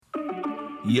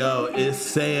Yo, it's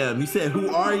Sam. You said,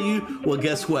 who are you? Well,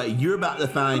 guess what? You're about to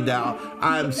find out.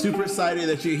 I'm super excited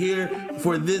that you're here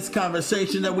for this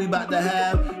conversation that we about to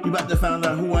have. You about to find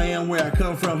out who I am, where I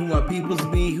come from, who my peoples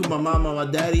be, who my mama, my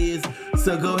daddy is.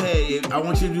 So go ahead. I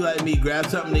want you to do like me. Grab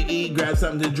something to eat, grab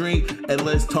something to drink, and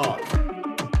let's talk.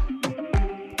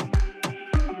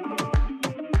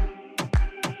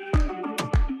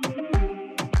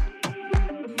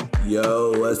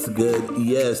 Yo, what's good?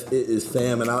 Yes, it is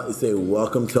Sam, and I like to say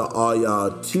welcome to all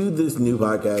y'all to this new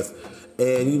podcast.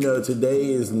 And you know, today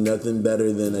is nothing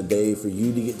better than a day for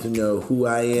you to get to know who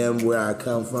I am, where I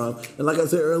come from, and like I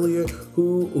said earlier,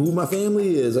 who my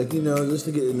family is. Like, you know, just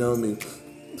to get to know me.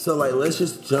 So, like, let's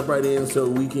just jump right in so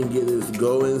we can get this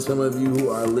going. Some of you who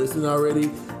are listening already,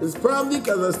 it's probably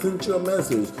because I sent you a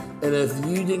message. And if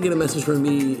you didn't get a message from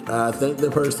me, thank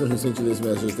the person who sent you this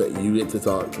message that you get to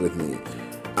talk with me.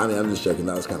 I mean, I'm just joking.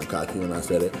 That was kind of cocky when I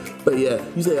said it. But yeah,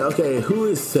 you say, okay, who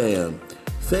is Sam?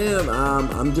 Sam,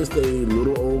 I'm just a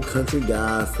little old country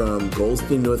guy from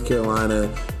Goldston, North Carolina.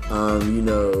 I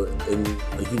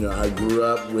grew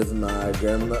up with my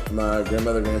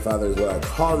grandmother, grandfather is what I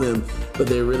call them, but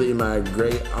they're really my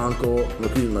great uncle,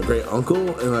 my great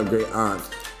uncle and my great aunt.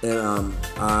 And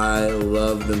I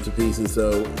love them to pieces.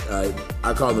 So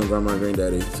I call them grandma and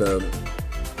granddaddy. So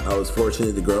I was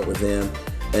fortunate to grow up with them.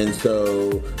 And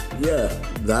so, yeah,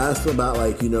 that's about,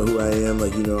 like, you know, who I am.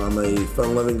 Like, you know, I'm a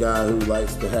fun-loving guy who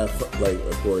likes to have fun. Like,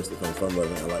 of course, if I'm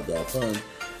fun-loving, I like to have fun.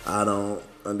 I don't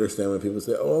understand when people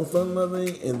say, oh, I'm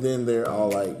fun-loving, and then they're all,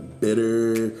 like,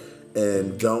 bitter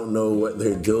and don't know what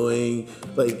they're doing.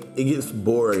 Like, it gets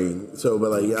boring. So,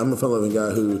 but, like, I'm a fun-loving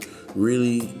guy who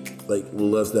really, like,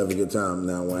 loves to have a good time.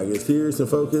 Now, when I get serious and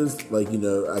focused, like, you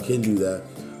know, I can do that.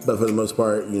 But for the most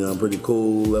part, you know, I'm pretty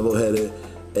cool, level-headed.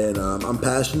 And I'm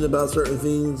passionate about certain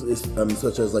things,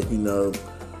 such as, like, you know,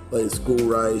 like school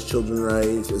rights, children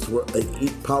rights,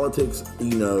 like politics,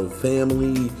 you know,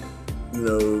 family, you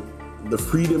know, the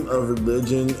freedom of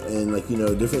religion, and, like, you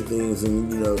know, different things. And,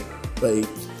 you know, like,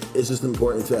 it's just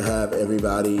important to have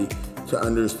everybody to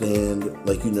understand,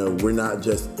 like, you know, we're not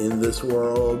just in this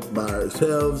world by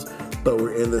ourselves, but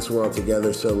we're in this world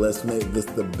together. So let's make this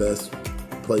the best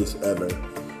place ever,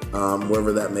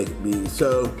 wherever that may be.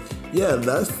 So, yeah,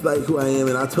 that's, like, who I am.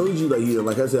 And I told you, like, you know,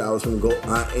 like I said, I am from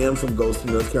Goldston,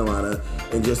 North Carolina.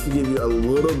 And just to give you a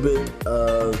little bit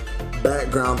of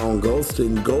background on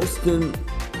Goldston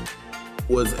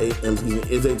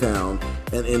is a town.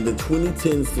 And in the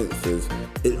 2010 census,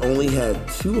 it only had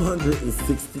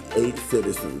 268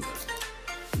 citizens.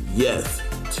 Yes,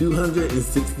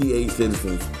 268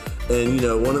 citizens. And, you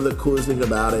know, one of the coolest things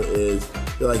about it is,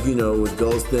 like, you know, with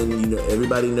Goldston, you know,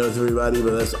 everybody knows everybody,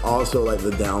 but that's also, like,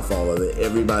 the downfall of it.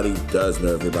 Everybody does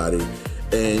know everybody.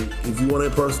 And if you want a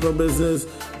personal business,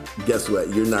 guess what?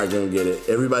 You're not going to get it.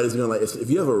 Everybody's going to, like, if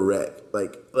you have a wreck,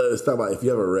 like, let's talk about if you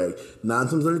have a wreck, 9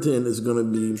 times out of 10 is going to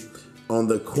be on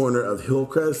the corner of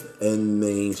Hillcrest and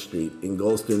Main Street in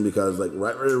Goldston, because, like,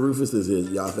 right where Rufus's is,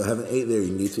 y'all, if you haven't ate there,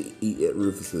 you need to eat at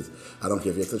Rufus's. I don't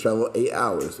care if you have to travel 8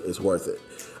 hours, it's worth it.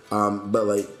 But,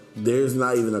 like, there's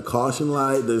not even a caution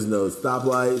light. There's no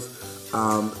stoplights,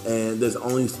 and there's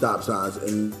only stop signs.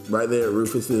 And right there at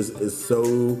Rufus's is so,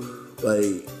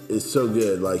 like, it's so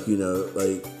good. Like, you know,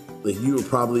 like you would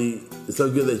probably, it's so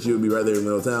good that you would be right there in the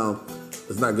middle of town.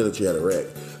 It's not good that you had a wreck,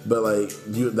 but, like,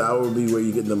 that would be where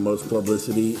you get the most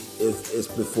publicity if it's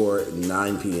before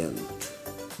 9 p.m.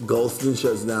 Goldston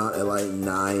shuts down at, like,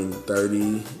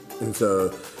 9:30, and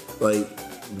so, like,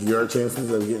 your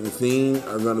chances of getting seen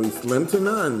are going to be slim to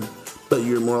none, but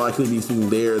you're more likely to be seen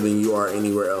there than you are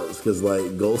anywhere else. Because,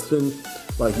 like, Goldston,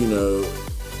 like, you know,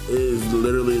 is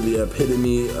literally the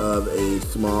epitome of a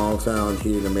small town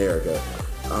here in America.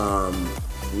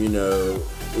 You know,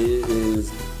 it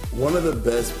is one of the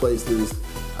best places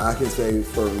I can say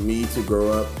for me to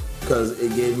grow up, because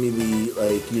it gave me the,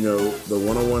 like, you know, the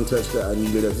one-on-one touch that I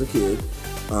needed as a kid.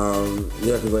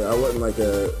 Yeah, because, like, I wasn't like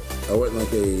a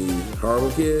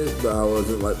horrible kid, but I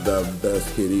wasn't, like, the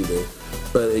best kid either.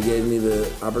 But it gave me the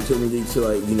opportunity to,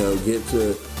 like, you know, get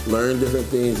to learn different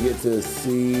things, get to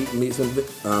meet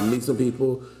some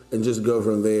people, and just go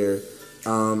from there.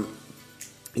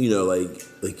 You know, like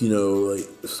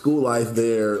school life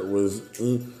there was.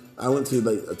 I went to,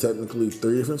 like, technically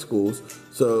 3 different schools.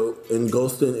 So in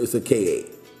Goldston, it's a K-8.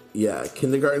 Yeah,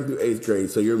 kindergarten through 8th grade.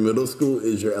 So your middle school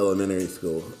is your elementary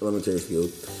school.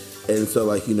 And so,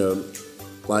 like, you know,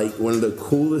 like, one of the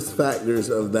coolest factors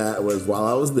of that was, while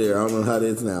I was there, I don't know how it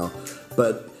is now,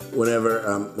 but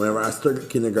whenever I started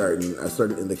kindergarten, I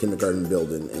started in the kindergarten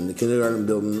building, and the kindergarten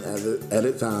building at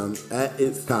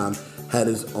its time had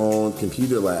its own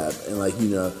computer lab, and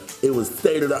it was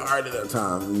state of the art at that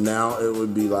time. Now it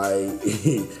would be like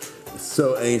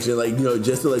so ancient,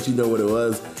 just to let you know what it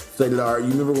was, state of the art. You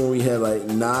remember when we had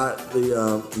not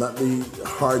the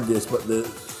hard disk, but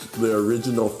the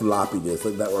original floppy disk,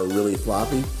 that were really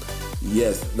floppy.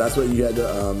 Yes, that's what you had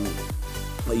to.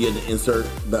 You had to insert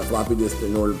that floppy disk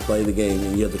in order to play the game,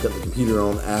 and you had to cut the computer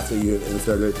on after you had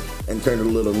inserted and turned the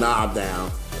little knob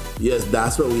down. Yes,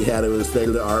 that's what we had. It was state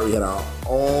of the art. We had our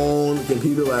own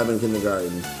computer lab in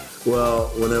kindergarten. Well,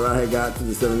 whenever I had got to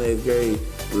the 7th and 8th grade,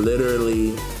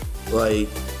 literally,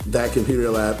 that computer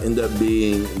lab ended up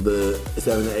being the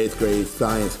 7th and 8th grade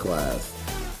science class.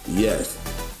 Yes.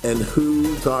 And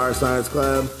who taught our science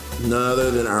class? None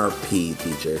other than our PE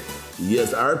teacher.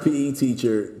 Yes, our PE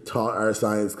teacher taught our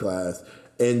science class.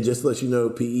 And just to let you know,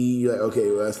 PE, you're like, okay,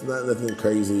 well, that's not nothing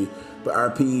crazy. But our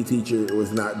PE teacher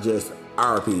was not just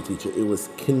our PE teacher. It was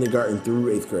kindergarten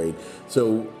through 8th grade.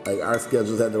 So, our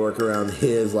schedules had to work around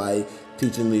his,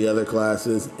 teaching the other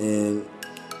classes. And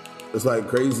it's,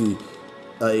 crazy.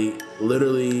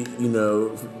 Literally,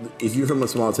 if you're from a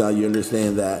small town, you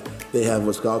understand that they have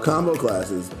what's called combo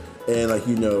classes. And,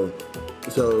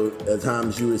 so at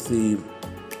times you would see,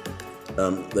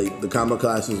 the combo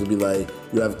classes would be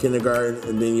you have kindergarten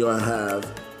and then you'll have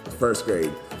first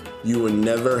grade. You would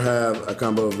never have a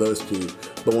combo of those two.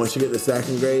 But once you get to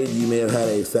second grade, you may have had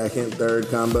a second, third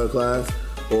combo class,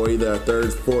 or either a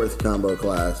third, fourth combo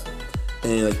class.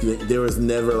 And there was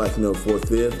never fourth,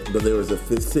 fifth, but there was a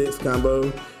fifth, sixth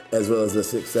combo as well as a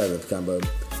sixth, seventh combo.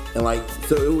 And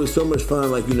so it was so much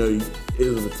fun. It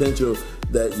was potential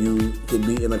that you could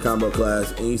be in a combo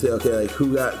class, and you say, okay,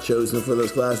 who got chosen for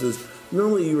those classes?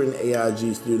 Normally you were an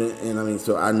AIG student, and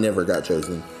so I never got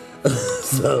chosen.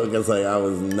 So I guess I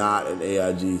was not an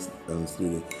AIG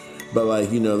student. But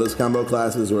those combo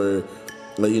classes were,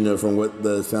 from what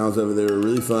the sounds of it, they were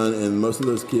really fun, and most of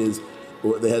those kids,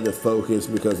 they had to focus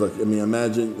because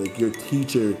imagine your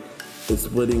teacher is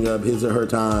splitting up his or her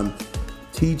time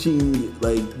teaching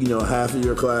half of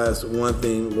your class one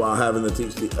thing while having to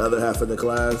teach the other half of the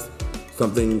class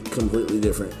something completely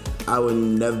different. I would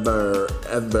never,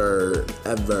 ever,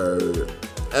 ever,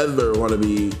 ever want to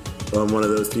be one of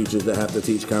those teachers that have to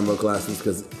teach combo classes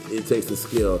because it takes a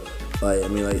skill.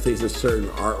 It takes a certain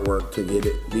artwork to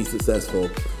be successful.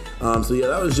 So yeah,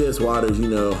 that was J.S. Waters,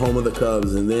 home of the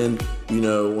Cubs. And then,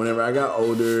 whenever I got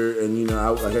older and,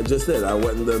 like I just said, I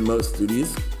wasn't the most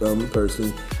studious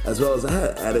person, as well as I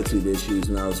had attitude issues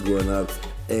when I was growing up.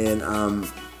 And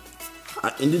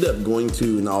I ended up going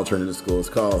to an alternative school. It's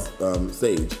called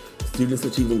SAGE, Students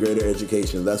Achieving Greater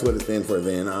Education. That's what it stands for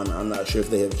then. I'm not sure if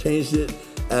they have changed it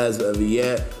as of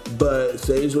yet, but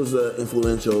SAGE was an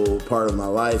influential part of my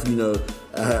life.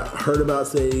 I had heard about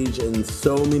SAGE and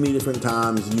so many different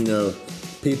times,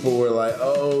 people were like,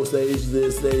 oh, SAGE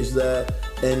this, SAGE that.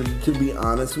 And to be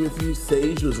honest with you,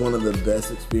 SAGE was one of the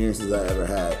best experiences I ever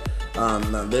had.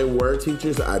 Now, there were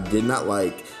teachers I did not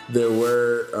like. There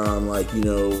were,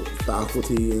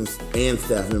 faculty and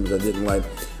staff members I didn't like.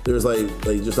 There was,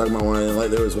 just talking about one,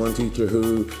 there was one teacher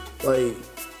who,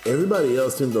 everybody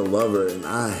else seemed to love her, and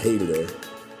I hated her.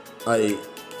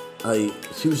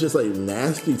 She was just,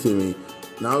 nasty to me.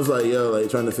 And I was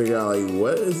trying to figure out,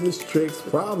 what is this trick's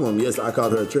problem? Yes, I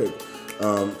called her a trick.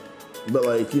 But,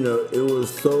 it was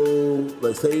so,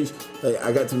 SAGE,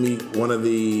 I got to meet one of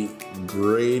the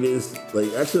greatest,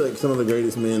 some of the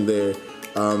greatest men there.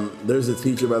 There's a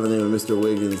teacher by the name of Mr.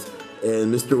 Wiggins,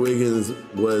 and Mr. Wiggins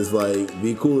was,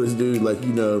 the coolest dude.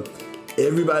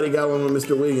 Everybody got one with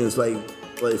Mr. Wiggins,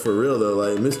 for real,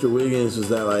 though. Mr. Wiggins was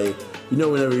that,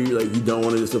 whenever you, you don't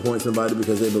want to disappoint somebody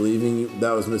because they believe in you,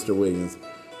 that was Mr. Wiggins.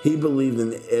 He believed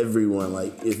in everyone.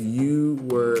 If you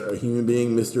were a human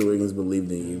being, Mr. Wiggins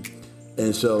believed in you.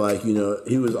 And so,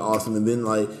 he was awesome. And then,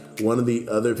 one of the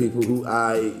other people who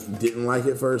I didn't like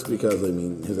at first because,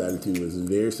 his attitude was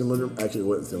very similar. Actually, it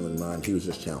wasn't similar to mine. He was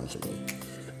just challenging me.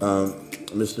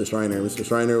 Mr. Schreiner. Mr.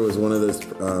 Schreiner was one of those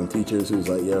teachers who was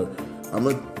like, yo, I'm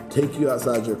going to take you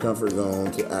outside your comfort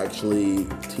zone to actually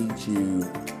teach you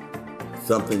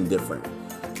something different.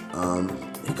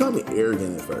 He called me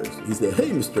arrogant at first. He said,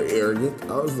 hey, Mr. Arrogant.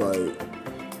 I was like,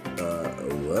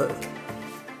 what?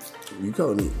 You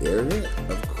calling me arrogant?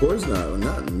 Of course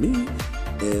not me.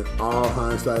 In all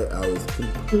hindsight, I was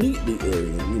completely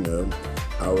arrogant,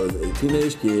 I was a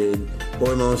teenage kid,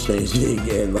 hormones changing,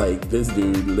 and this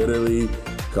dude literally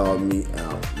called me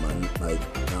out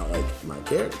my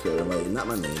character, not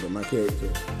my name, but my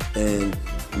character. And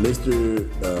Mr.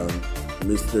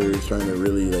 trying to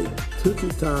really took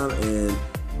his time and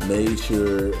made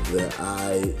sure that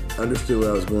I understood what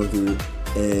I was going through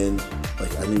and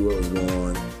like I knew what was going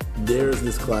on. There's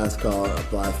this class called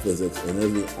Applied Physics, and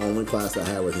it was the only class I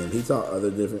had with him. He taught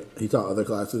other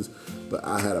classes, but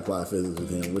I had Applied Physics with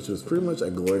him, which was pretty much a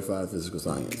glorified physical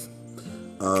science.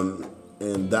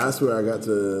 And that's where I got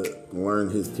to learn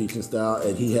his teaching style,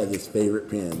 and he had his favorite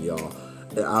pen, y'all.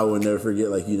 And I will never forget,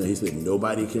 like, he said,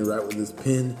 nobody can write with this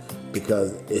pen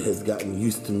because it has gotten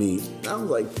used to me. And I was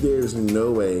like, there's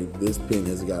no way this pen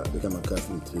has become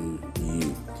accustomed to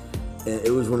you. And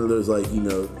it was one of those, like,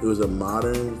 it was a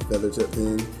modern feather tip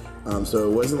pen. So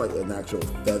it wasn't like an actual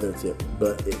feather tip,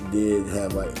 but it did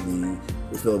have like the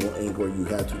refillable ink where you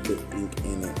had to put ink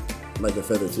in it, like a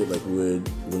feather tip like would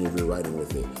when you're writing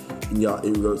with it. And y'all,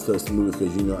 it wrote so smooth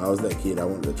because, I was that kid, I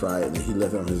wanted to try it, and he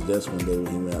left it on his desk one day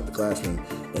when he went out the classroom,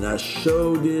 and I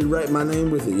did write my name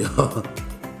with it, y'all.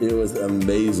 It was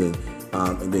amazing.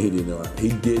 And then he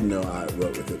did know I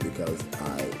wrote with it because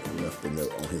I left the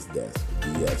note on his desk.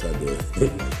 Yes, I did.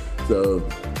 So,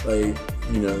 like,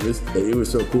 it was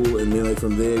so cool. And then, like,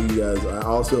 from there, you guys, I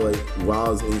also, like, while I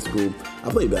was in school, I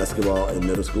played basketball in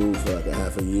middle school for like a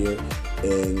half a year.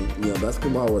 And,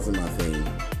 basketball wasn't my thing.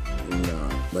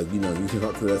 You can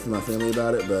talk to the rest of my family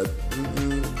about it, but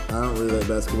I don't really like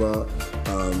basketball.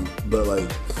 But,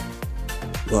 like,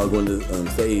 while going to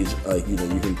Sage, like, you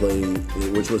can play,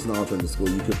 which was an alternative school,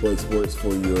 you could play sports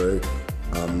for your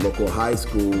local high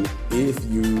school if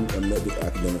you met the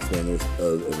academic standards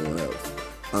of everyone else.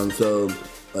 So,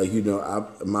 like,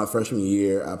 my freshman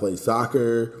year, I played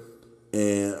soccer,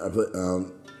 and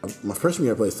my freshman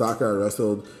year I played soccer, I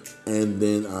wrestled, and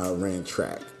then I ran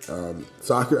track.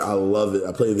 Soccer, I love it.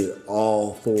 I played it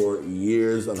all 4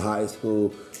 years of high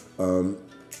school.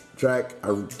 Track,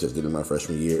 I just did it my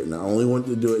freshman year, and I only wanted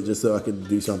to do it just so I could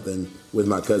do something with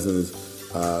my cousins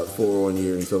for 1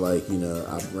 year. And so, like,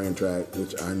 I ran track,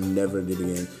 which I never did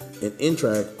again. And in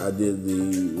track, I did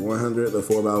the 100, the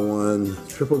 4x1,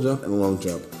 triple jump, and long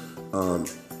jump.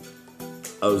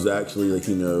 I was actually, like,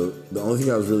 the only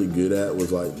thing I was really good at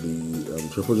was, like, the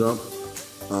triple jump.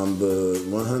 The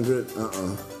 100,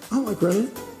 I don't like running.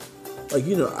 Like,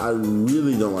 I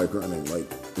really don't like running. Like,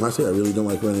 when I say I really don't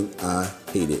like running, I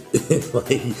hate it.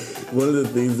 Like, one of the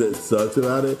things that sucks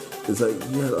about it is, like,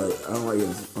 like, I don't like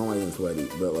getting sweaty,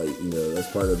 but, like,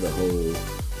 that's part of the whole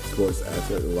sports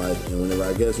aspect of life. And whenever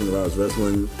I was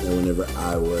wrestling and whenever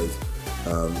I was,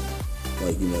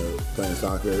 playing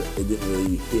soccer, it didn't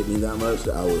really hit me that much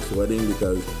that I was sweating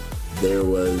because there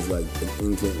was, like, an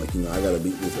intent, like, I gotta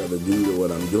beat this other dude at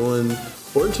what I'm doing,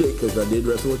 or chick, because I did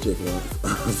wrestle a chick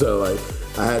once. So, like,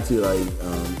 I had to,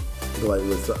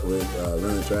 with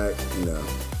running track,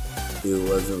 it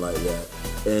wasn't like that.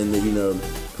 And,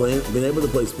 being able to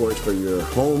play sports for your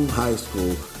home high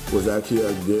school was actually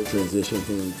a good transition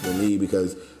thing for me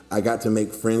because I got to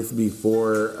make friends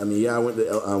before. I went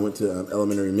to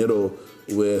elementary, middle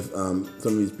with some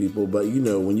of these people, but,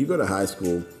 when you go to high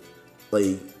school,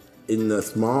 like, in a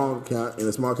small county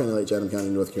like Chatham County,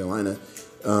 North Carolina,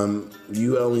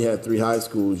 you only had 3 high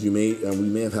schools. We may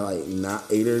have had like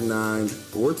 8 or 9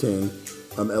 or 10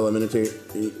 elementary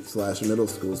 / middle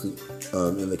schools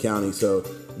in the county. So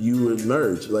you would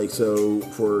merge. Like, so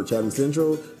for Chatham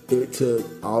Central, it took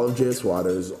all of J.S.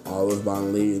 Waters, all of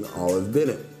Bonnelly, and all of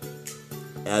Bennett,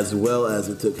 as well as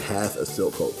it took half of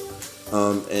Silk Hope.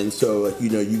 And so, like,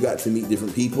 you got to meet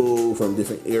different people from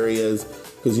different areas.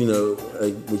 Because,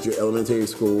 like with your elementary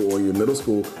school or your middle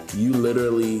school, you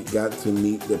literally got to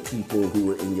meet the people who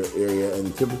were in your area.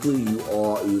 And typically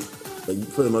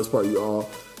for the most part, you all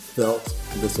felt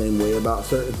the same way about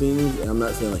certain things. And I'm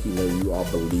not saying, like, you all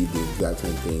believe the exact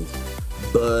same things.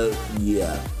 But,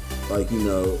 yeah, like,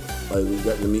 like we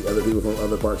got to meet other people from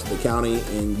other parts of the county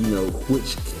and,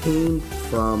 which came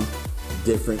from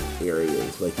different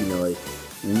areas. Like, I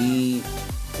need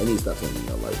to stop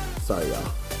saying, like, sorry,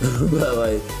 y'all. But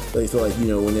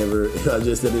whenever I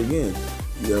just said it again,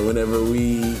 whenever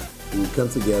we would come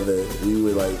together, we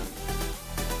would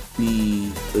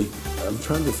be like, I'm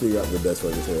trying to figure out the best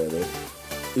way to say that.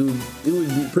 It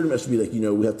would pretty much be like,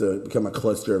 we have to become a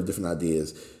cluster of different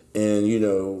ideas. And,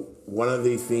 one of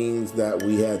the things that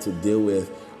we had to deal with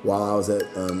while I was at,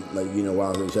 while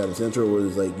I was at Chatham Central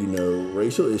was,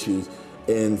 racial issues.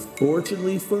 And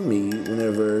fortunately for me,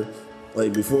 whenever,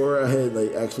 before I had,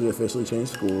 actually officially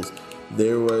changed schools,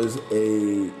 there was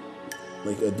a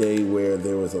day where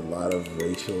there was a lot of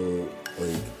racially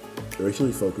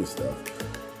focused stuff.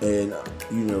 And,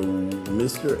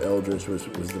 Mr. Eldridge was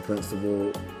the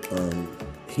principal.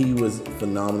 He was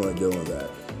phenomenal at dealing with that.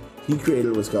 He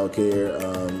created what's called CARE.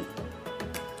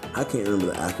 I can't remember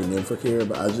the acronym for CARE,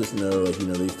 but I just know, like, you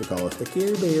know, they used to call us the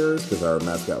Care Bears because our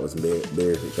mascot was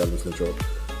Bears at Chatham Central.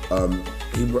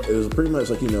 It was pretty much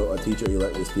like, you know, a teacher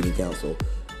elected student council.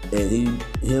 And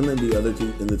him and the other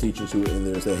the teachers who were in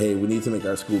there said, hey, we need to make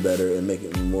our school better and make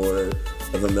it more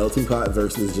of a melting pot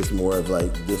versus just more of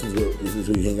like, this is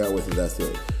who you hang out with and that's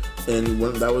it. And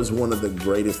that was one of the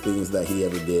greatest things that he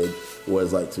ever did,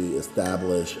 was like to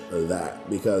establish that,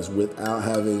 because without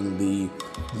having the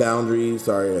boundaries,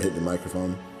 sorry, I hit the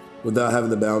microphone, without having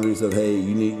the boundaries of, hey,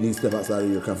 you need to step outside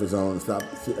of your comfort zone and stop.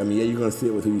 I mean, yeah, you're going to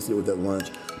sit with who you sit with at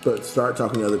lunch, but start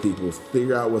talking to other people,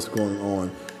 figure out what's going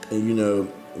on. And, you know,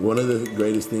 one of the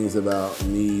greatest things about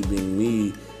me being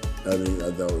me, I mean,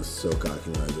 that was so cocky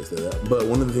when I just said that, but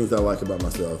one of the things I like about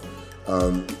myself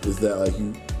is that, like,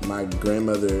 my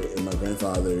grandmother and my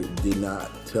grandfather did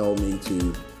not tell me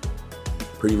to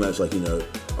pretty much, like, you know,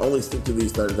 only stick to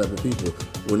these certain type of people.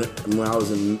 When I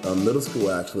was in middle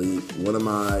school, actually, one of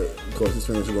my closest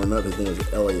friends growing up, his name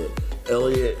was Elliot.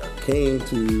 Elliot came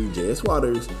to J.S.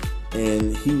 Waters,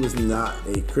 and he was not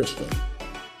a Christian.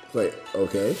 It's like,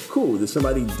 okay, cool, there's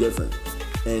somebody different.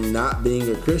 And not being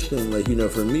a Christian, like, you know,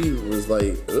 for me, was like,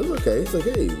 it was okay. It's like,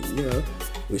 hey, you know,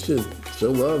 we should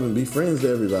show love and be friends to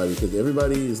everybody because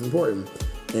everybody is important.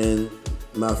 And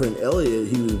my friend Elliot,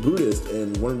 he was Buddhist,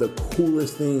 and one of the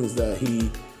coolest things that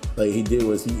he did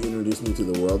was he introduced me to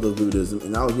the world of Buddhism,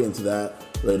 and I'll get into that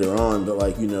later on, but,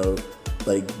 like, you know,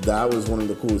 like, that was one of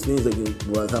the coolest things. Like,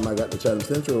 by the time I got to Chatham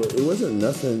Central, it wasn't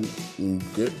nothing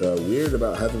weird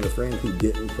about having a friend who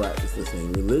didn't practice the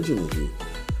same religion as you.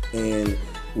 And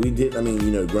we did, I mean,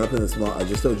 you know, growing up in a small, I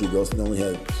just told you, Golston only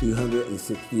had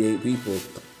 268 people,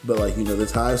 but, like, you know,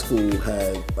 this high school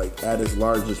had, like, at its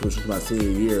largest, which was my senior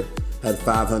year, had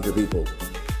 500 people.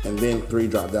 And then 3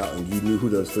 dropped out, and you knew who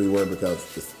those 3 were because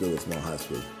it's still a small high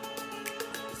school.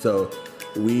 So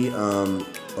we,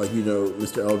 like, you know,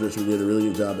 Mr. Eldridge, we did a really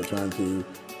good job at trying to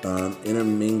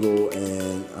intermingle,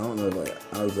 and I don't know, like,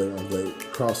 I was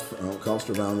like cross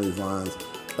the boundaries lines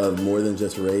of more than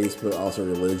just race, but also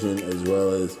religion, as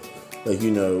well as, like, you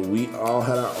know, we all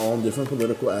had our own different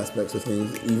political aspects of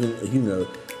things. Even, you know,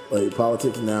 like,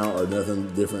 politics now are nothing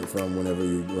different from whenever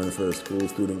you're running for a school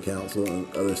student council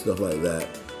and other stuff like that.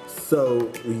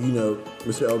 So, you know,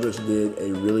 Mr. Eldridge did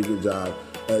a really good job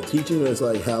at teaching us,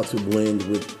 like, how to blend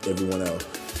with everyone else.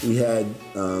 We had,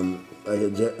 like,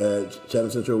 at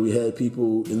Chatham Central, we had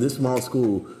people in this small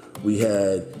school. We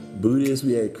had Buddhists,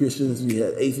 we had Christians, we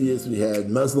had atheists, we had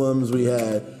Muslims, we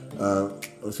had,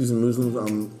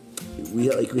 Muslims. We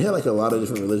had like a lot of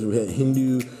different religions. We had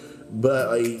Hindu, but,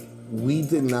 like, we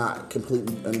did not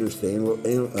completely understand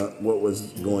what was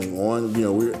going on. You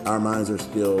know, our minds are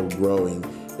still growing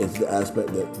into the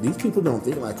aspect that these people don't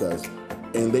think like us,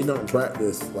 and they don't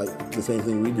practice like the same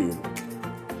thing we do.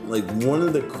 Like, one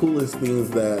of the coolest things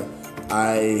that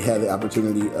I had the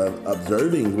opportunity of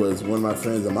observing was one of my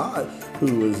friends, Ahmad,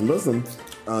 who was Muslim.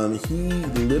 He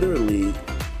literally,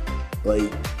 like,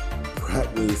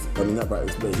 not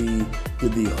practiced, but he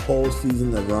did the whole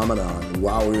season of Ramadan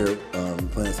while we were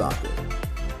playing soccer.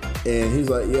 And he's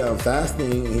like, yeah, I'm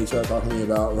fasting, and he started talking to me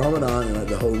about Ramadan and, like,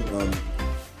 the whole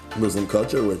Muslim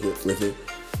culture with it.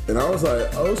 And I was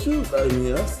like, oh shoot, I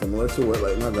mean, that's similar to what,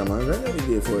 like, my grandma and granddaddy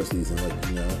did for a season. Like,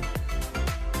 you know,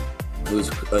 it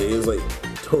was like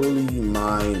totally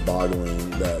mind-boggling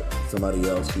that somebody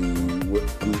else who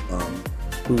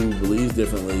believes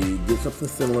differently did something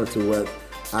similar to what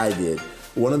I did.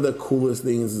 One of the coolest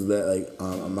things is that, like,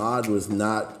 Ahmad was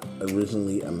not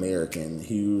originally American.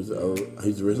 He's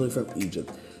originally from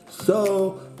Egypt.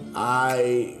 So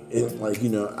I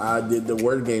did the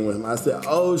word game with him. I said,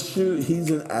 oh shoot,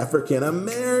 he's an African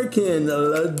American,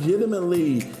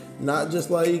 legitimately, not just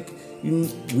like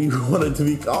we wanted to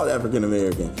be called African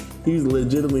American. He's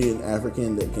legitimately an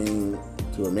African that came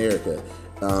to America.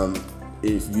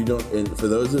 If you don't, and for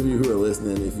those of you who are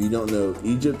listening, if you don't know,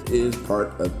 Egypt is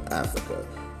part of Africa.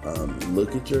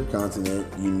 Look at your continent.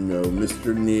 You know,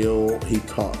 Mr. Neal, he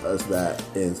taught us that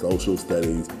in social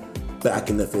studies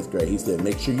back in the 5th grade. He said,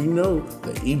 make sure you know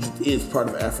that Egypt is part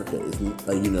of Africa. It's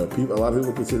like, you know, a lot of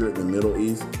people consider it the Middle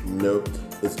East. Nope,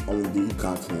 it's on the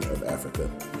continent of Africa.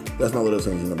 That's my little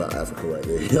tangent about Africa right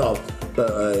there, y'all.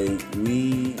 But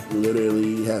we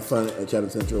literally had fun at Chatham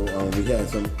Central. We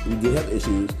did have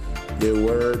issues. There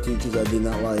were teachers I did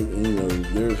not like, and, you know,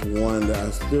 there's one that I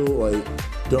still, like,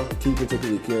 don't too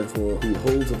particularly care for, who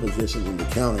holds a position in the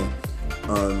county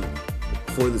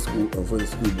for the school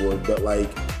board. But, like,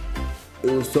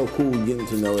 it was so cool getting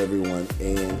to know everyone,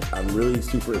 and I'm really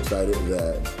super excited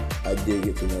that I did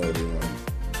get to know everyone,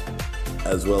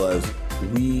 as well as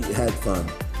we had fun.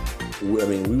 I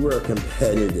mean, we were a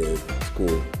competitive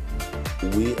school.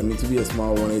 to be a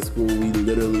small 1A school, we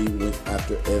literally went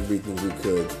after everything we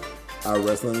could. Our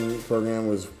wrestling program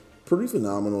was pretty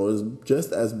phenomenal. It was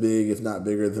just as big, if not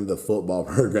bigger, than the football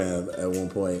program at one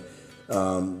point.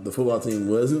 The football team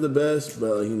wasn't the best,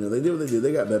 but they did what they did.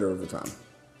 They got better over time.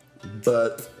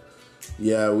 But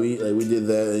yeah, we did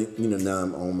that. Now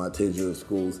I'm on my tenure of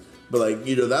schools. But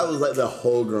that was the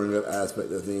whole growing up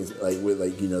aspect of things, with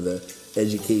the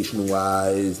education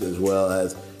wise, as well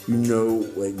as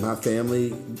my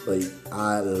family.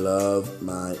 I love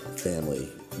my family.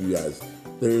 You guys,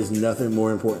 there is nothing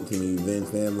more important to me than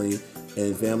family,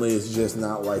 and family is just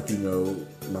not my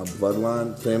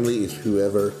bloodline. Family is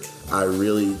whoever I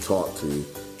really talk to.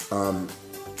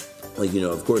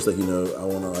 Of course, I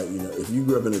want to if you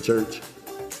grew up in a church,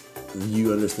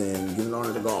 you understand giving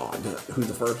honor to God, who's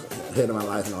the first head of my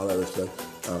life and all that other stuff.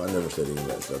 I never said any of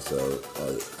that stuff, so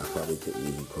I probably couldn't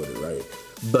even quote it right.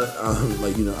 But I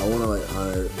want to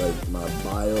honor my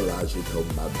biological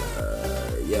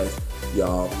mother. Yes,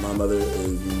 y'all, my mother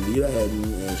is Nita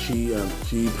Hedden, and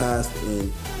she passed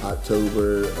in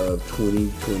October of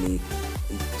 2020.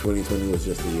 2020 was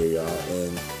just a year, y'all,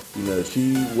 and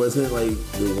she wasn't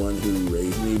the one who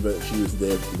raised me, but she was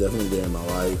definitely there in my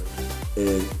life,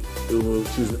 and she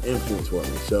was an influence for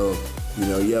me. So,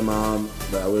 Mom,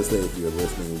 but I would say if you're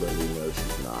listening, but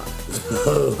she's not.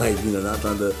 So, not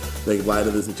trying to make light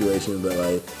of the situation, but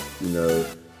I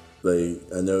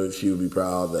know she would be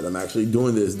proud that I'm actually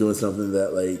doing something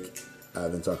that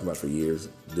I've been talking about for years,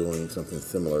 doing something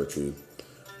similar to.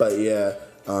 But yeah,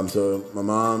 so my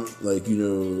mom,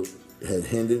 had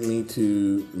handed me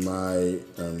to my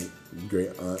great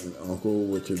aunt and uncle,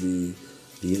 which would be,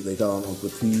 they call him Uncle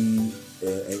T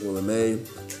and Aunt Willa May.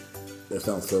 That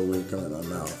sounds so weird coming out of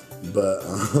my mouth. But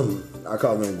I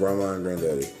call them Grandma and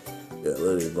Granddaddy. Yeah,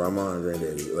 literally, Grandma and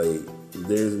Granddaddy.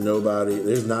 There's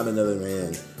not another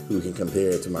man who can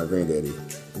compare to my granddaddy.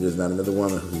 There's not another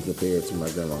woman who can compare to my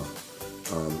grandma.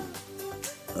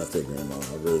 I say grandma.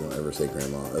 I really don't ever say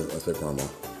grandma. I say grandma.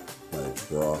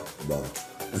 Raw, ball.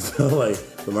 So,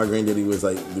 but my granddaddy was,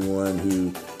 the one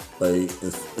who,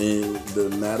 in the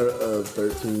matter of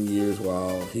 13 years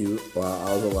while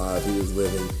I was alive, he was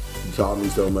living, he taught me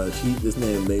so much. This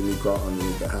man made me crawl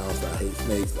underneath the house. I hate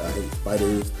snakes. I hate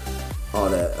spiders. All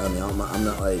that. I mean, I'm not,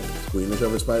 squeamish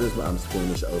over spiders, but I'm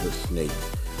squeamish over snakes.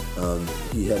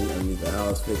 He had me underneath the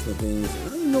house fixing things. I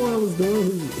didn't know what I was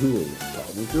doing. He would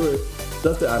talk me through it.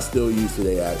 Stuff that I still use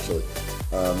today, actually.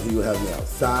 He would have me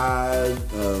outside,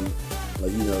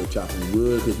 chopping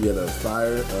wood, because we had a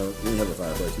fire. We didn't have a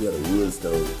fireplace. We had a wood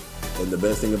stove. And the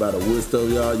best thing about a wood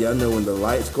stove, y'all know when the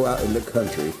lights go out in the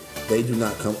country, they do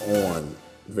not come on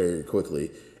very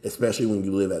quickly, especially when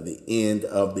you live at the end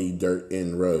of the dirt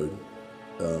end road.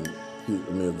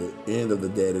 The end of the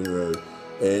dead end road,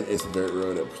 and it's a dirt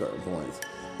road at certain points.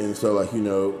 And so,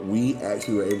 we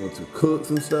actually were able to cook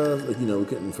some stuff. We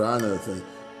couldn't fry nothing,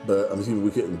 but we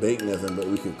couldn't bake nothing, but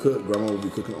we could cook. Grandma would be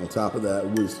cooking on top of that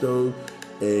wood stove,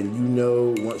 and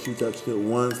once you touched it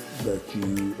once, that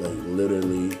you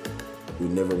literally, you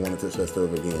never want to touch that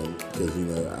stove again, because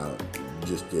I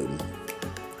just didn't.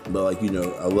 But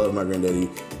I love my granddaddy.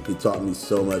 He taught me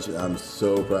so much, and I'm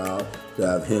so proud to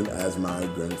have him as my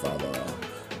grandfather.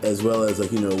 As well as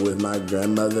with my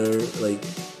grandmother,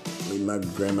 my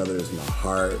grandmother is my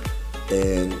heart,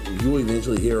 and you will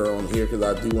eventually hear her on here, because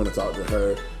I do want to talk to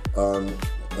her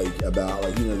about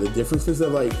the differences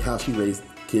of how she raised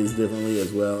kids differently,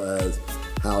 as well as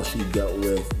how she dealt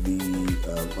with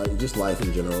the just life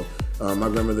in general. My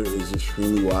grandmother is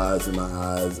extremely wise in my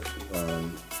eyes,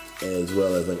 as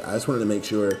well as I just wanted to make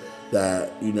sure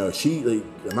that she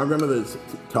my grandmother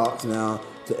talks now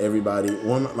to everybody.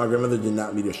 My grandmother did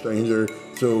not meet a stranger,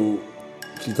 so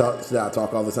she said I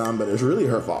talk all the time, but it's really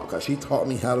her fault, because she taught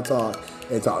me how to talk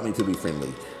and taught me to be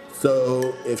friendly.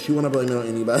 So if she want to blame it on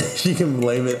anybody, she can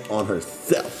blame it on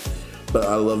herself. But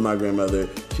I love my grandmother.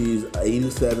 She's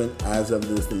 87 as of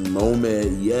this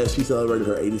moment. Yes, she celebrated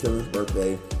her 87th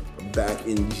birthday back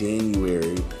in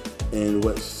January. And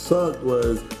what sucked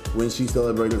was when she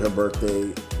celebrated her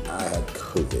birthday, I had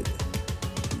COVID.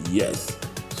 Yes.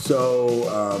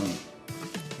 So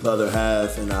the other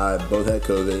half and I both had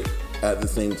COVID at the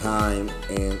same time.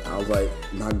 And I was like,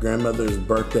 my grandmother's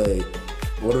birthday,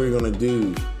 what are we going to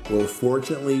do? Well,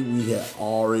 fortunately, we had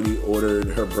already ordered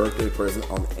her birthday present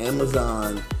on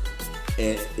Amazon,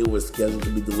 and it was scheduled to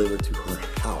be delivered to her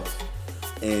house.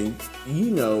 And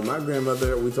my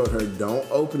grandmother, we told her, don't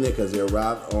open it, because it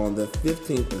arrived on the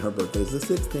 15th, and her birthday is the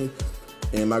 16th.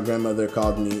 And my grandmother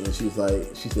called me, and she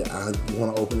said, I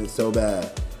want to open it so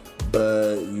bad.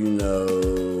 But,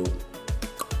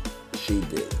 she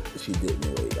did. she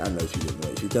didn't wait. I know she didn't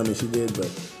wait. She told me she did, but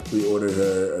we ordered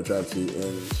her a tracksuit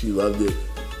and she loved it.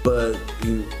 But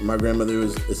my grandmother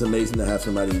it's amazing to have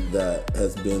somebody that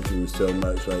has been through so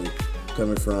much, like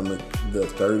coming from the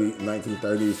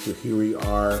 1930s to here we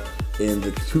are in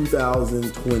the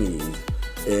 2020s.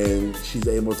 And she's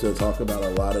able to talk about a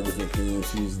lot of different things.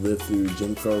 She's lived through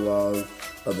Jim Crow laws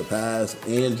of the past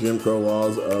and Jim Crow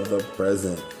laws of the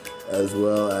present, as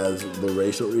well as the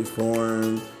racial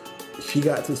reform. She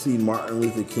got to see Martin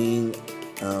Luther King,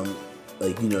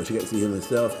 she got to see him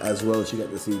herself, as well as she got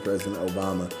to see President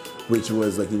Obama, which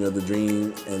was the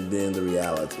dream and then the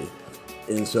reality.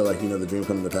 And so the dream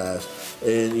come to pass.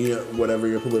 And whatever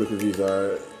your political views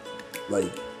are, you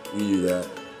do that.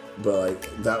 But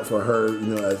that for her,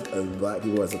 as black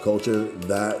people, as a culture,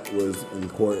 that was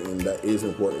important. That is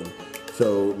important.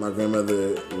 So my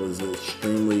grandmother was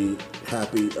extremely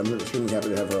happy. I'm extremely happy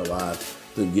to have her alive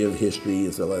to give history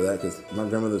and stuff like that. Because my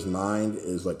grandmother's mind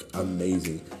is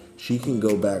amazing. She can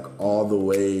go back all the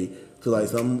way to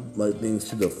some things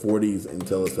to the 40s and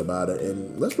tell us about it,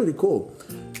 and that's pretty cool.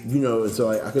 And so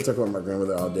I could talk about my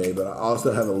grandmother all day, but I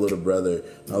also have a little brother.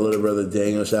 My little brother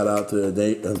Daniel, shout out to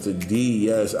D.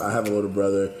 Yes, I have a little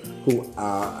brother who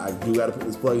I do got to put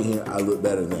this plug in here. I look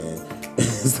better than.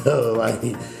 So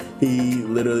he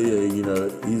literally, he's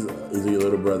your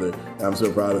little brother. I'm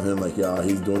so proud of him. Y'all,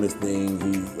 he's doing his thing.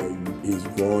 He's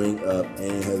growing up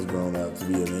and has grown up to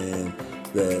be a man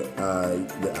that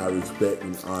I respect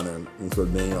and honor. And so,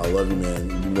 Daniel, I love you,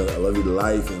 man. I love you to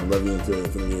life and I love you into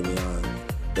infinity and beyond.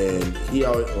 And he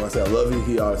always, when I say I love you,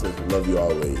 he always says, love you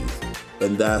always.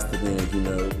 And that's the thing,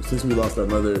 since we lost our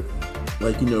mother,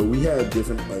 we had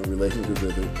different relationships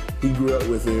with her. He grew up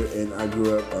with her, and I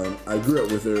grew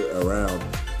up with her around.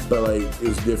 But it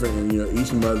was different, and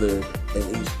each mother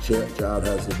and each child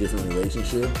has a different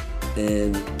relationship,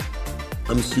 and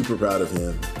I'm super proud of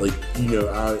him. There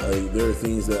are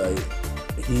things that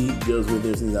he deals with,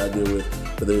 there's things I deal with,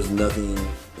 but there's nothing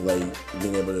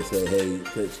being able to say, hey,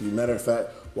 text you. Matter of fact,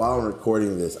 while I'm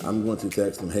recording this, I'm going to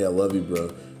text him, hey, I love you,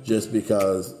 bro, just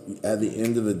because at the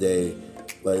end of the day,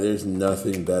 there's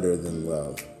nothing better than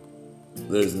love.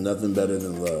 There's nothing better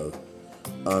than love.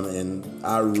 And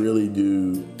I really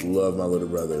do love my little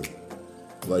brother.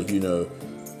 He's a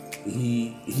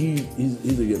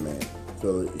good man.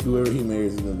 So whoever he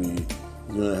marries he's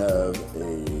gonna have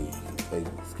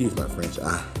excuse my French,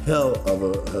 a hell of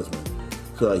a husband.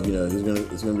 So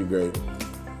it's gonna be great.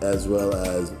 As well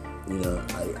as,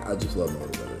 I just love my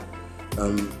little brother.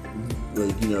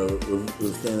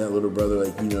 With saying that little brother,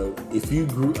 if you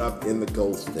grew up in the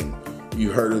Goldston,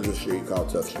 you heard of the street called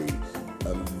Tough Street.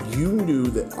 You knew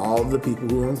that all the people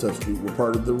who were on Tough Street were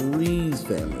part of the Reeves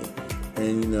family.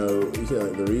 And you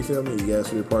said the Reeves family,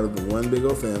 yes, we were part of the one big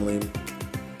old family.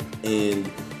 And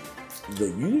you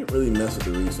didn't really mess with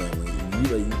the Reeves family.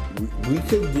 We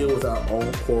could deal with our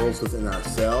own quarrels within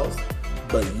ourselves,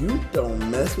 but you don't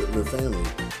mess with the family.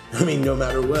 No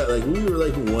matter what, we were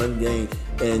one gang,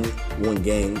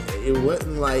 it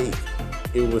wasn't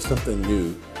it was something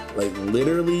new.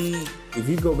 Literally, if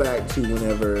you go back to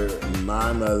whenever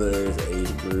my mother's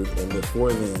age group and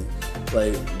before then,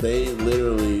 they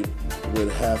literally would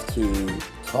have to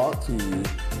talk to you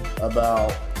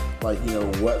about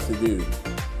what to do.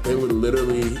 They would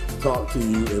literally talk to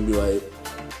you and be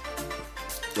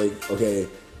okay,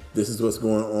 this is what's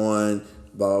going on,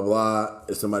 blah, blah, blah.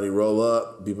 If somebody roll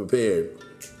up, be prepared.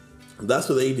 That's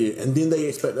what they did. And then they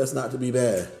expect us not to be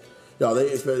bad. Y'all, they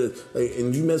expect us,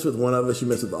 and you mess with one of us, you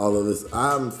mess with all of us.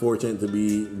 I'm fortunate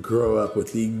to grow up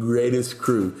with the greatest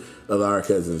crew of our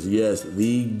cousins. Yes,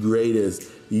 the greatest.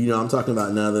 I'm talking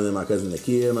about none other than my cousin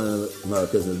Nakia, my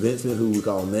cousin Vincent, who we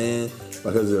call Man,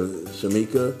 my cousin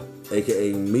Shamika,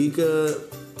 a.k.a. Mika,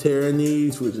 Tara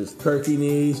niece, which is Turkey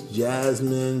niece,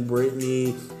 Jasmine,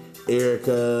 Brittany,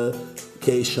 Erica,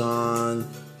 Kayshawn.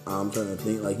 I'm trying to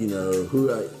think, who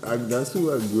that's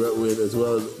who I grew up with, as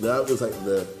well as that was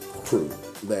the crew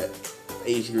that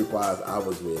age group wise I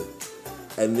was with.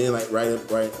 And then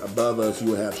right above us,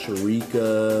 you would have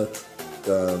Sharika,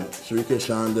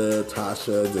 Shonda,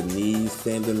 Tasha, Denise,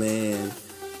 Sandaman,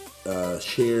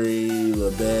 Sherry,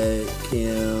 Lebet,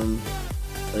 Kim,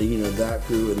 that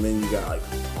crew, and then you got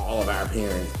all of our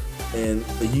parents. And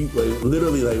you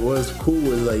literally what's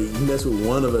cool is you mess with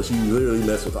one of us, you literally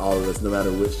mess with all of us, no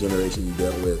matter which generation you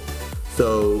dealt with.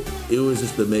 So it was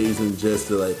just amazing just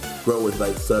to grow with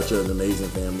such an amazing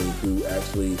family who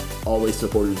actually always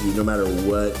supported you no matter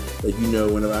what.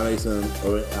 Whenever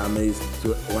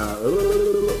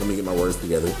let me get my words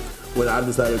together. When I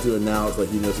decided to announce some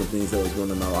things that was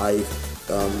going on in my life,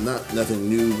 nothing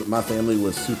new, but my family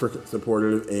was super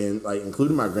supportive, and like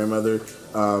including my grandmother.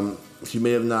 She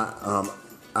may have not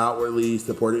outwardly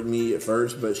supported me at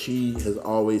first, but she has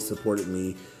always supported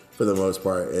me for the most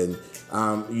part. And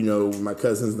my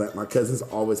cousins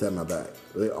always had my back.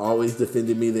 They always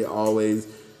defended me. They always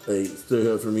stood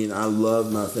up for me, and I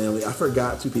love my family. I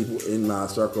forgot two people in my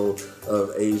circle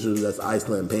of Asia. That's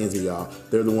Iceland and Pansy, y'all.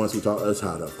 They're the ones who taught us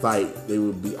how to fight. They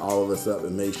would beat all of us up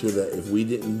and make sure that if we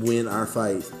didn't win our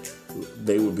fights,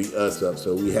 they would beat us up.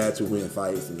 So we had to win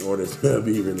fights in order to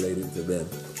be related to them.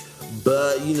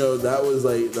 But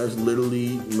that's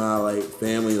literally my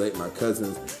family, like my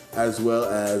cousins, as well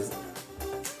as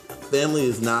family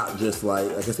is not just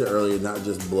like I said earlier, not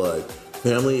just blood.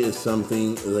 Family is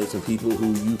something like some people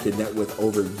who you connect with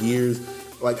over years.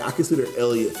 Like I consider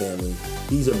Elliot family.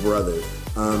 He's a brother.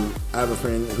 I have a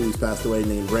friend who's passed away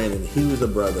named Brandon. He was a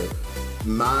brother.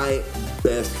 My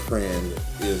best friend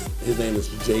his name is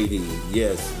JD.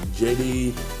 Yes,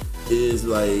 JD is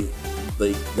like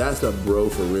that's a bro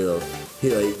for real. He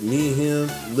me and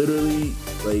him literally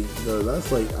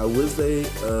that's I would say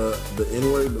the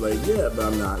N-word, but but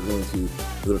I'm not going to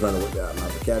because I'm trying to work out my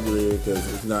vocabulary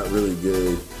because it's not really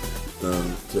good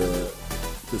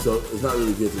it's not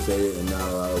really good to say it and not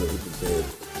allow other people to say it.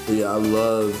 But yeah, I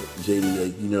love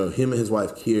JD. Him and his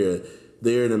wife Kira,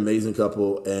 they're an amazing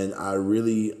couple, and I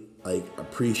really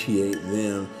appreciate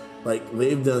them.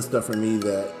 They've done stuff for me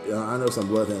that I know some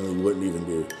blood family wouldn't even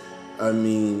do. I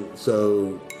mean,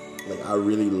 so I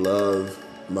really love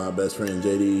my best friend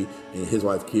JD and his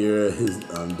wife Kira, his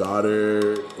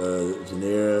daughter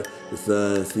Janera, his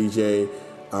son CJ.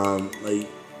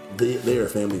 They are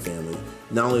family.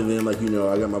 Not only them, I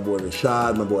got my boy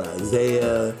Rashad, my boy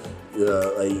Isaiah.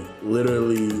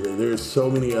 Literally, there's so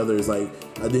many others. I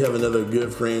do have another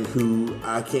good friend who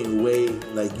I can't wait.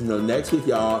 Next week,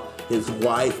 y'all, his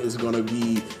wife is going to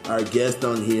be our guest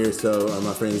on here. So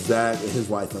my friend Zach and his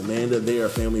wife Amanda, they are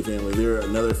family. They're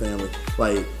another family,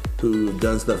 who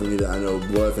done stuff for me that I know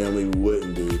blood family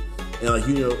wouldn't do. And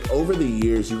over the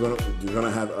years, you're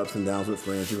gonna have ups and downs with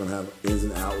friends. You're gonna have ins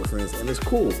and outs with friends, and it's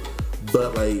cool.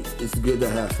 But it's good to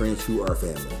have friends who are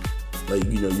family.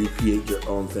 You create your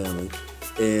own family,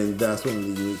 and that's one of the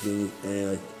unique things.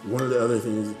 And one of the other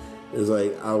things is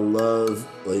I love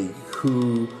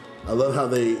how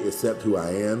they accept who I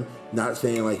am. Not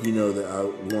saying that I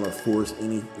want to force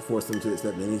them to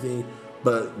accept anything,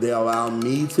 but they allow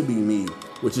me to be me,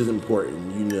 which is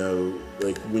important.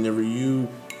 Whenever you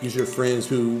get your friends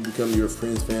who become your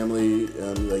friends' family,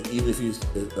 even if you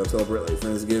celebrate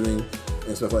Friendsgiving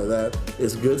and stuff like that,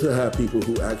 it's good to have people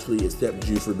who actually accept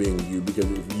you for being you. Because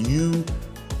if you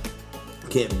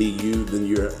can't be you, then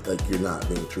you're not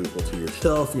being truthful to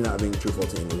yourself. You're not being truthful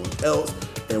to anyone else.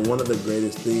 And one of the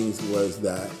greatest things was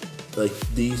that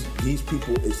these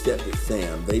people accepted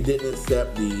Sam. They didn't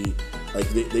accept the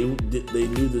they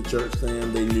knew the church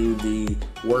Sam, they knew the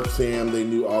work Sam, they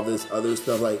knew all this other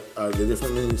stuff, the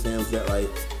different mini Sams that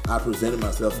I presented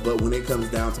myself. But when it comes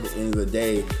down to the end of the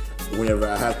day, whenever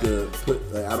I have to put,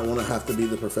 I don't want to have to be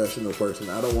the professional person.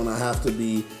 I don't want to have to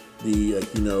be the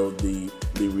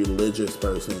the religious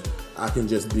person. I can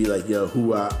just be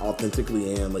who I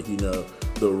authentically am,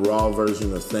 the raw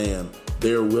version of Sam.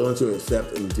 They're willing to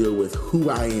accept and deal with who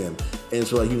I am. And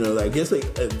so, I guess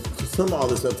some of all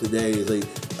this stuff today is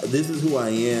this is who I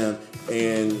am.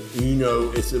 And,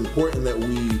 it's important that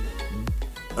we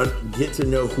get to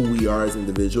know who we are as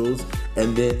individuals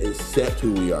and then accept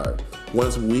who we are.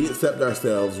 Once we accept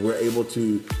ourselves, we're able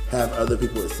to have other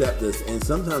people accept us. And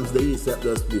sometimes they accept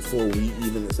us before we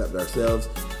even accept ourselves.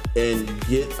 And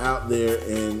get out there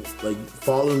and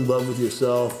fall in love with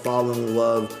yourself, fall in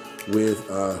love with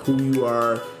who you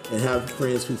are, and have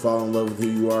friends who fall in love with who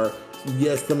you are.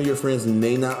 Yes, some of your friends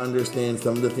may not understand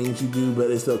some of the things you do, but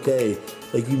it's okay.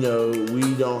 We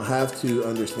don't have to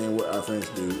understand what our friends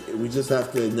do. We just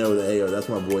have to know that, hey, that's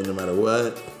my boy no matter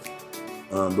what.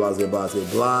 Blah, blah, blah,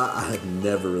 blah. I have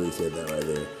never really said that right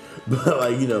there.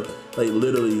 But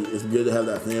literally, it's good to have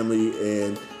that family.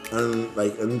 And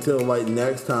until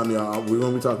next time, y'all, we're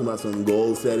gonna be talking about some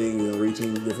goal setting and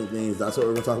reaching different things. That's what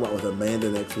we're gonna talk about with Amanda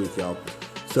next week, y'all.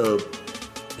 So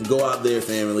go out there,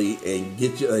 family, and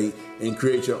get and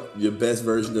create your best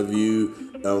version of you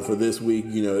for this week.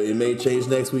 It may change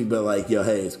next week, but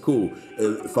hey, it's cool.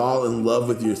 Fall in love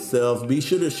with yourself. Be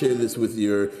sure to share this with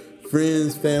your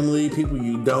friends, family, people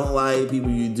you don't like,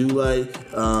 people you do like,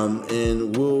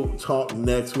 and we'll talk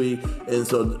next week. And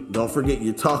so don't forget,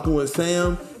 you're talking with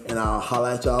Sam, and I'll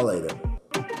holla at y'all later.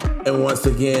 And once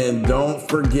again, don't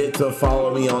forget to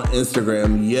follow me on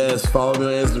Instagram. Yes, follow me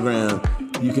on Instagram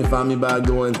You can find me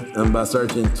by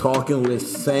searching Talking with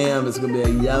Sam. It's going to be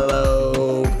a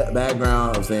yellow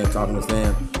background of saying Talking with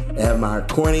Sam. I have my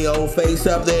corny old face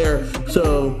up there.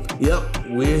 So, yep,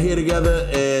 we're here together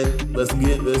and let's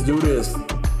do this.